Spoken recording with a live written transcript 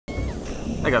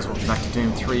Hey guys, welcome back to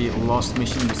Doom 3 Lost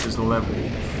Mission. This is level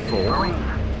 4. Marines,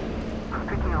 I'm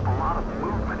picking up a lot of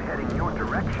movement heading your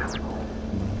direction.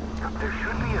 There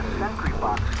should be a sentry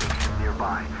box station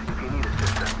nearby if you need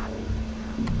assistance.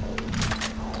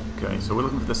 Okay, so we're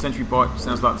looking for the sentry bot.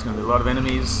 Sounds like there's going to be a lot of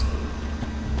enemies.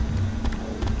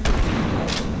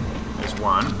 There's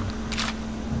one.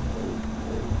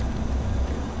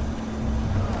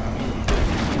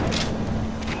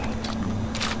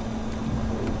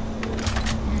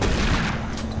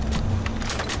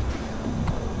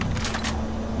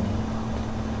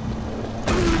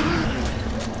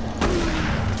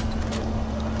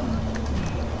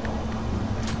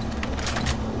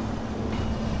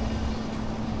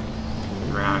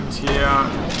 Around here,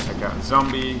 take out a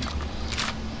zombie.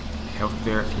 Health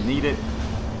there if you need it.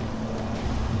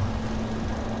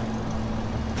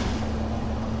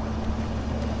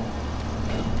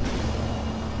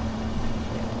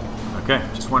 Okay,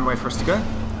 just one way for us to go.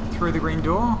 Through the green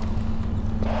door.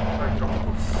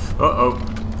 Uh-oh.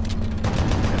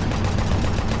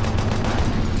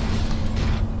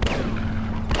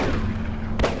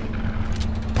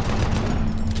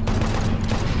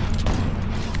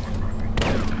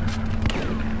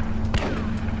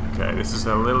 Okay, this is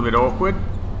a little bit awkward.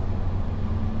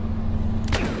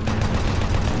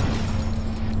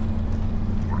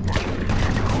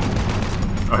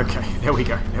 Okay, there we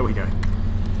go, there we go.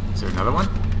 Is there another one?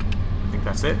 I think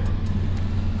that's it.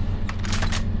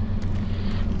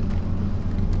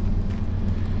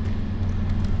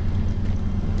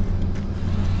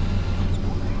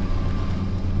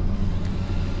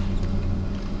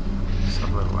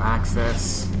 Some little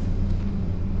access.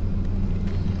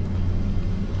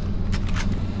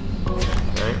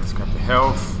 Okay, let's grab the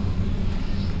health.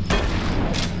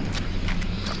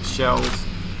 Grab the shells.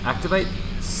 Activate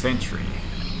sentry.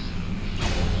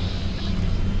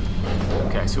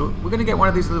 Okay, so we're going to get one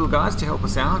of these little guys to help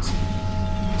us out.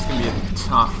 It's going to be a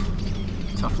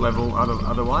tough level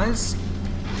otherwise.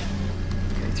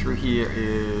 Okay, through here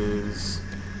is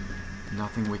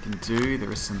nothing we can do.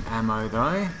 There is some ammo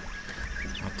though.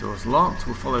 That door's locked.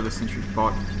 We'll follow the sentry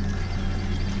bot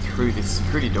through this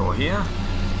security door here.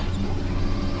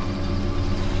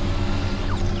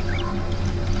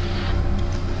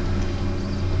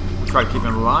 We'll try to keep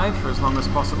him alive for as long as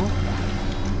possible.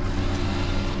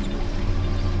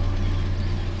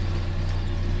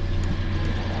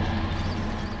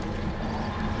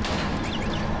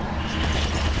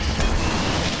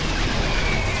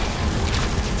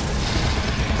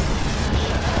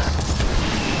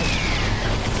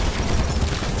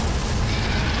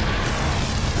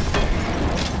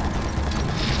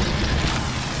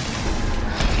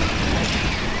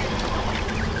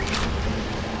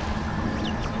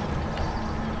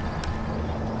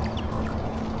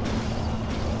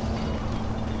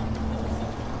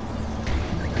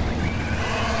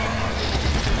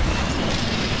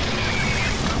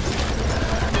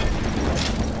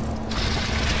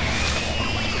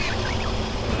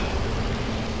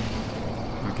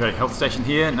 Okay, health station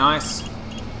here, nice.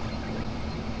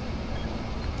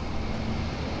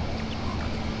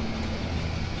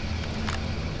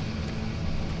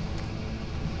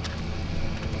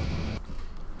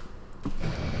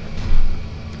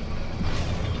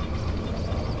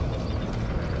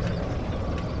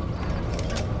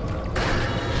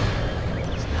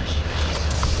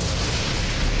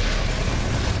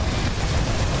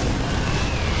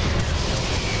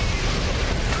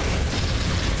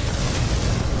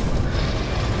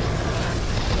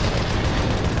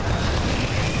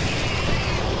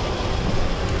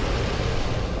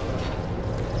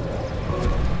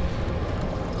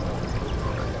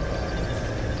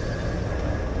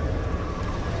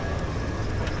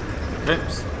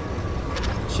 Oops.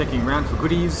 Checking around for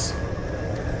goodies.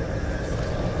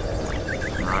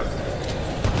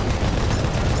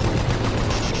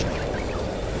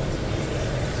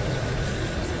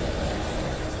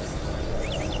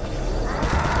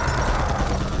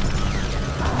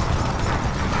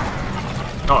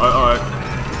 Alright.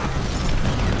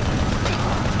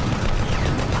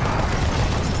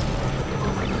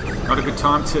 Not a good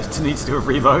time to need to do a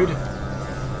reload.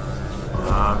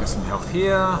 Got some health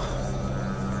here.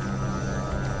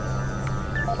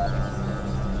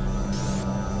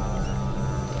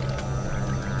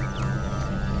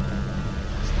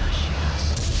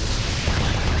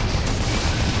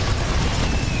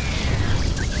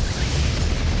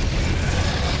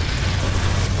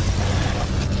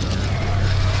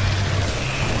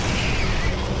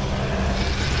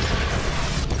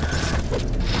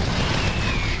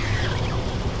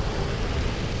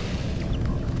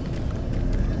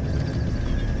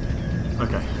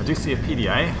 Okay, I do see a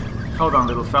PDA. Hold on,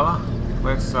 little fella.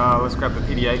 Let's grab the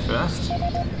PDA first.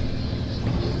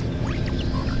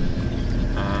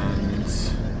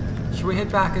 And should we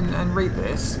head back and read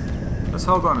this? Let's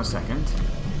hold on a second.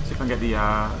 See if I can get the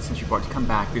sentry bot to come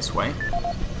back this way.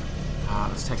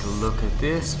 Let's take a look at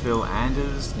this. Phil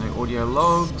Anders, no audio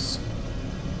logs.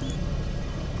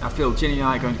 Phil, Jenny and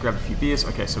I are going to grab a few beers.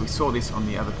 Okay, so we saw this on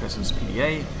the other person's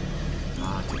PDA.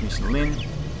 Technician Lynn.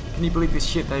 Can you believe this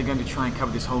shit? They're going to try and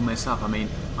cover this whole mess up. I mean,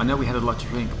 I know we had a lot to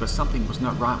drink, but something was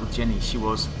not right with Jenny. She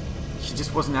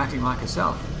just wasn't acting like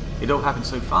herself. It all happened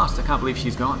so fast, I can't believe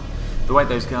she's gone. The way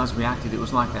those guys reacted, it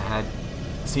was like they had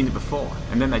seen it before,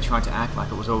 and then they tried to act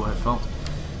like it was all her fault.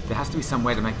 There has to be some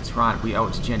way to make this right. We owe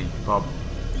it to Jenny. Bob,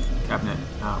 Cabinet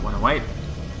 108.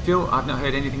 Phil, I've not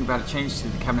heard anything about a change to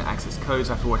the cabinet access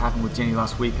codes after what happened with Jenny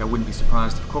last week. I wouldn't be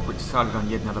surprised if corporate decided on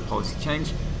yet another policy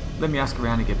change. Let me ask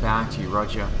around and get back to you,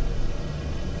 Roger.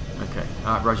 Okay,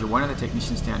 Roger, one of the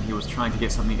technicians down here was trying to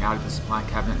get something out of the supply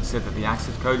cabinet and said that the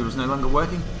access code was no longer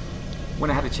working. When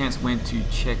I had a chance, went to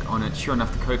check on it. Sure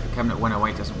enough, the code for cabinet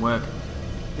 108 doesn't work.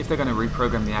 If they're going to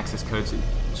reprogram the access codes, it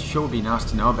sure would be nice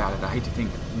to know about it. I hate to think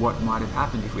what might have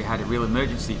happened if we had a real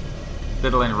emergency,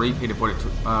 let alone a repeat of what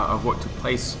took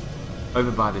place over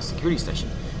by the security station.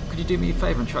 Could you do me a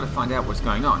favour and try to find out what's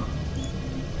going on?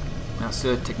 Now,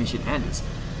 Sir Technician Anders,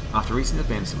 after recent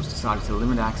events, it was decided to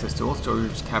limit access to all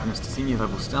storage cabinets to senior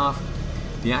level staff.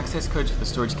 The access codes for the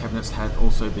storage cabinets have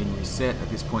also been reset. At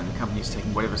this point, the company is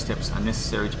taking whatever steps are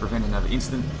necessary to prevent another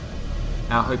incident.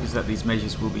 Our hope is that these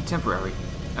measures will be temporary.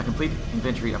 A complete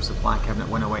inventory of supply cabinet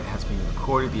 108 has been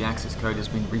recorded. The access code has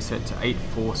been reset to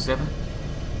 847.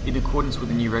 In accordance with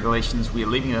the new regulations, we are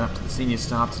leaving it up to the senior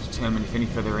staff to determine if any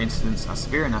further incidents are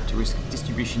severe enough to risk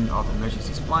distribution of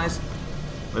emergency supplies.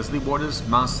 Leslie Waters,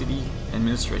 Mars City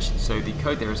Administration. So the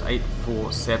code there is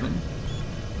 847.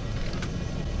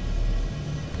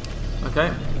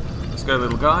 Okay, let's go,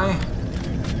 little guy.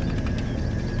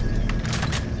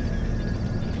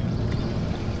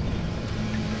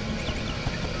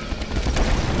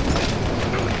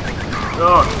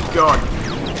 Oh god.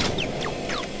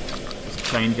 There's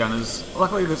chain gunners.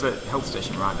 Luckily there's a health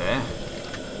station right there.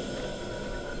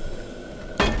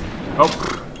 Oh.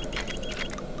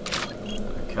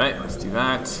 Okay, let's do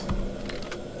that.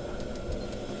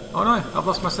 Oh no, I've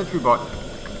lost my sentry bot.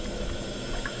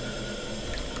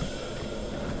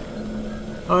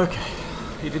 Okay,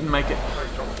 he didn't make it.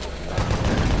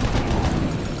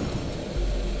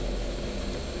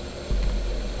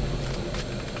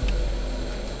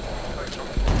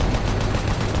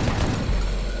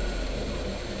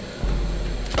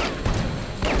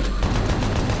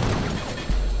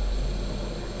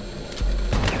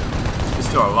 He's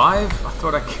still alive? I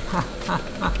thought I...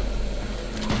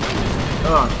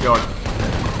 Oh god.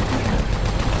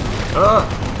 Ugh.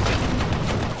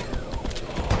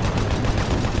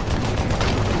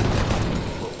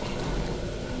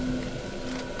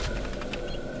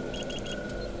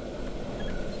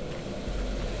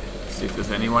 See if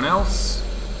there's anyone else.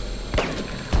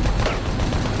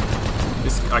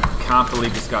 I can't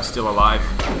believe this guy's still alive.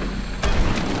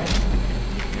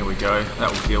 Here we go.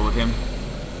 That will deal with him.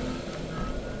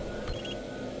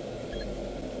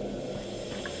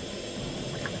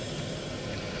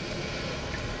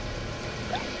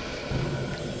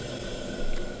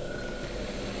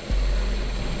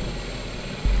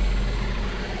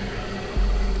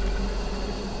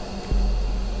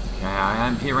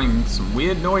 I'm hearing some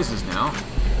weird noises now.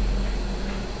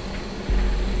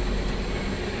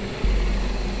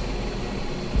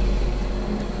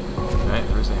 Okay,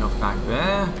 there's a health pack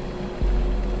there.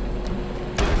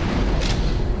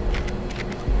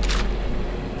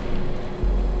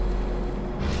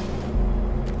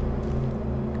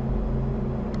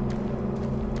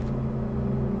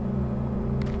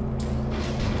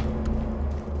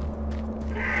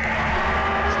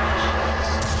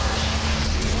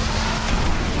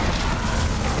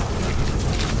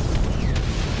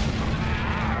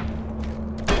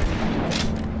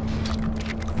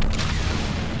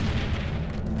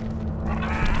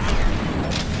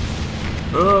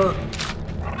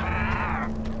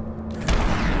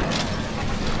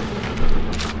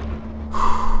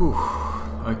 Whew.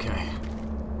 Okay.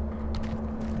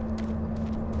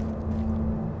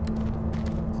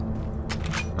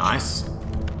 Nice.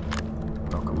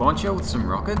 Rocket launcher with some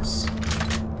rockets.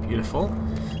 Beautiful.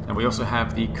 And we also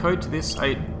have the code to this,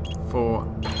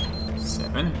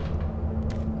 847.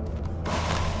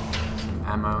 Some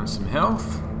ammo and some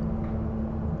health.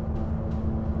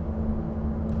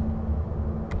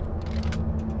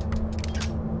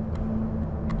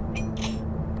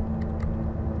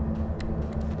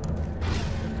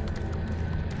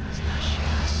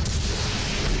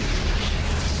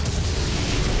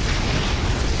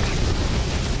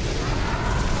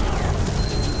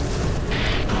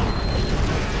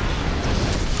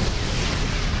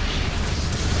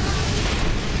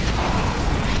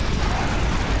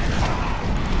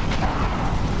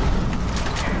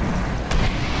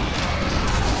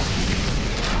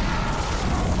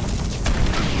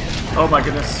 Oh my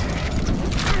goodness.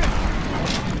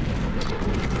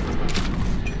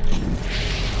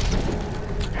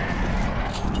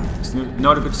 It's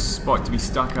not a good spot to be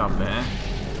stuck up there.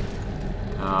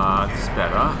 This is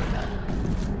better.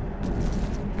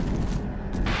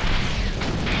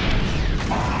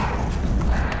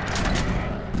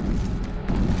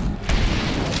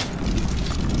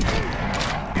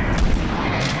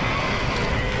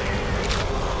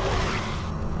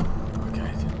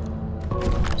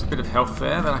 Bit of health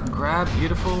there that I can grab.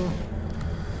 Beautiful.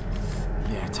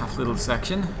 Yeah, tough little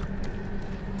section.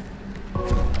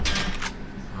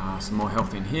 Some more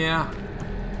health in here.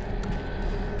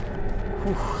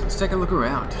 Whew, let's take a look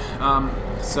around.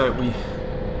 So we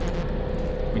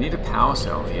need a power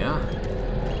cell here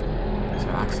to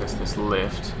access this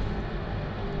lift.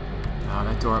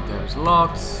 That door up there is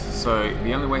locked, so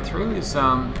the only way through is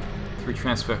through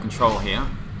transfer control here.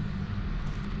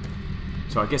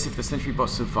 So I guess if the sentry bot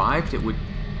survived, it would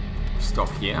stop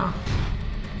here.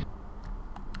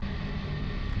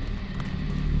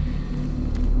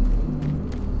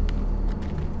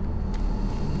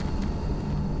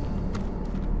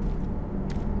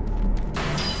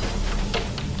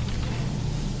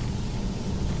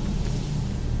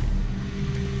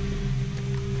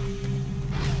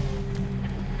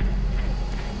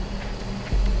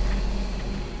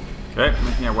 Okay,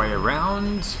 making our way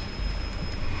around.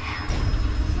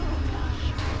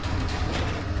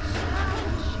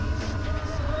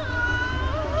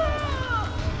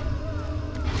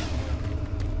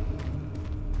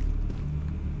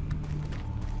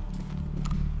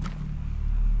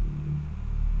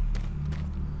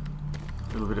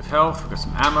 A little bit of health, we've got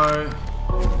some ammo.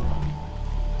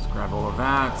 Let's grab all of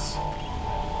that.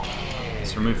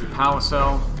 Let's remove the power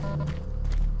cell.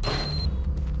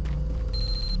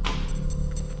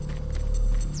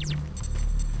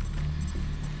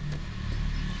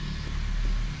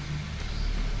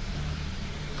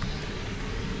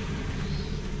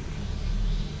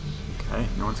 Okay,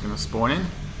 no one's going to spawn in.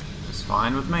 That's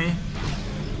fine with me.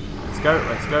 Let's go,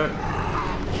 let's go.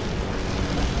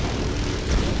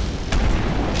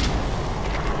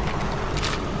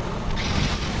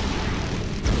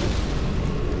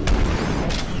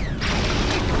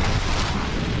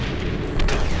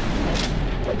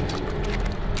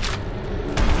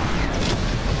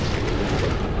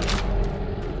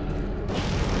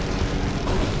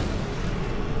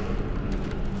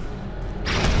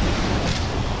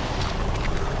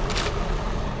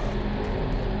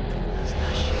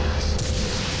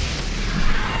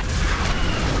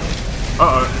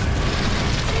 Uh-oh.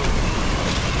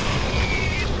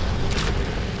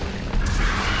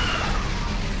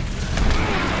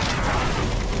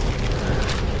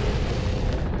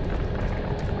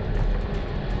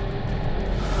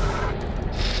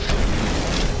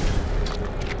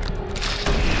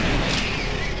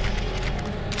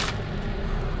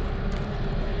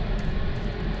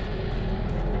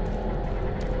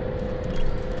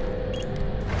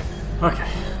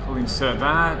 Okay, we'll insert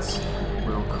that.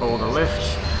 We'll call the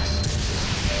lift.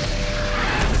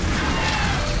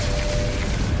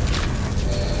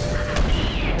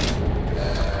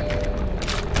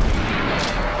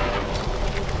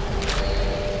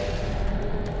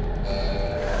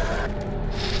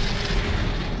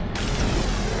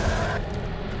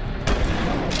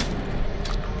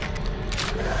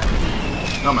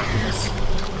 Oh my goodness.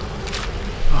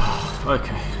 Oh,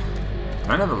 okay.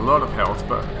 Don't have a lot of health,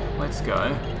 but let's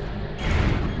go.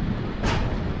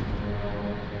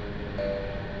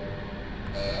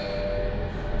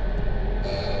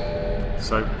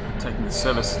 So, taking the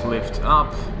service lift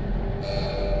up.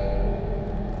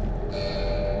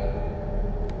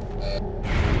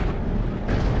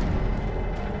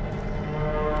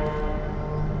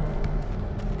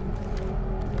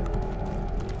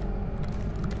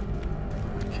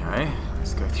 Okay,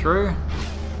 let's go through.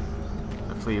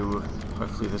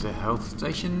 Hopefully there's a health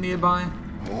station nearby.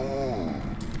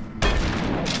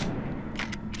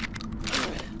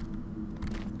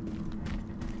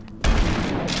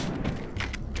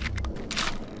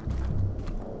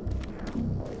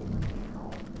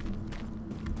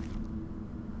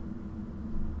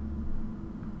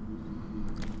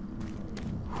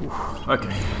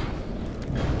 Okay,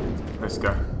 let's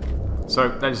go. So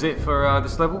that is it for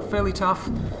this level. Fairly tough.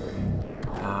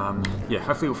 Yeah,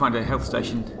 hopefully we'll find a health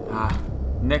station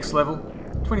next level.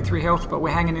 23 health, but we're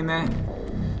hanging in there.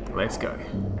 Let's go.